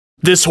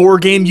This horror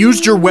game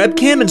used your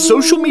webcam and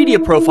social media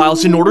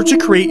profiles in order to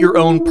create your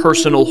own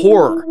personal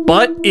horror,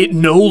 but it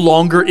no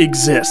longer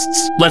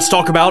exists. Let's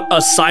talk about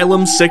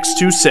Asylum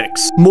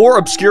 626. More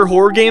obscure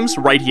horror games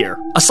right here.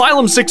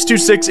 Asylum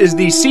 626 is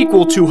the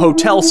sequel to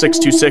Hotel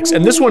 626,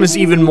 and this one is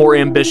even more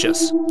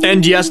ambitious.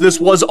 And yes, this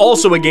was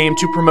also a game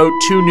to promote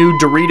 2 new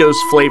Doritos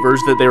flavors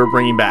that they were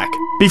bringing back.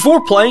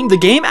 Before playing, the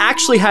game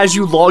actually has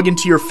you log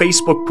into your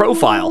Facebook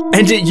profile,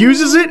 and it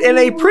uses it in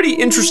a pretty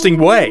interesting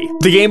way.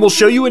 The game will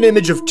show you an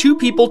image of 2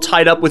 people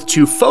tied up with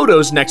 2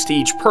 photos next to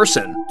each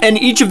person. And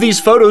each of these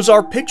photos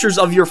are pictures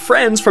of your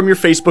friends from your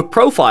Facebook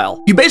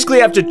profile. You basically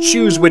have to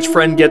choose which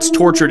friend gets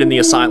tortured in the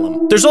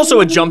asylum. There's also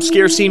a jump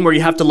scare scene where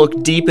you have to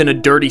look deep in a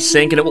dirty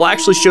sink, and it will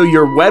actually show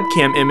your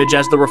webcam image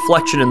as the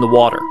reflection in the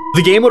water.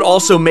 The game would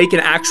also make an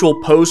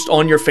actual post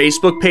on your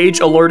Facebook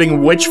page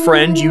alerting which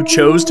friend you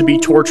chose to be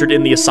tortured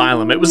in the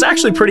asylum. It was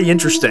actually pretty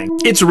interesting.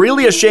 It's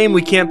really a shame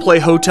we can't play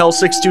Hotel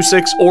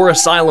 626 or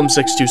Asylum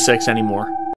 626 anymore.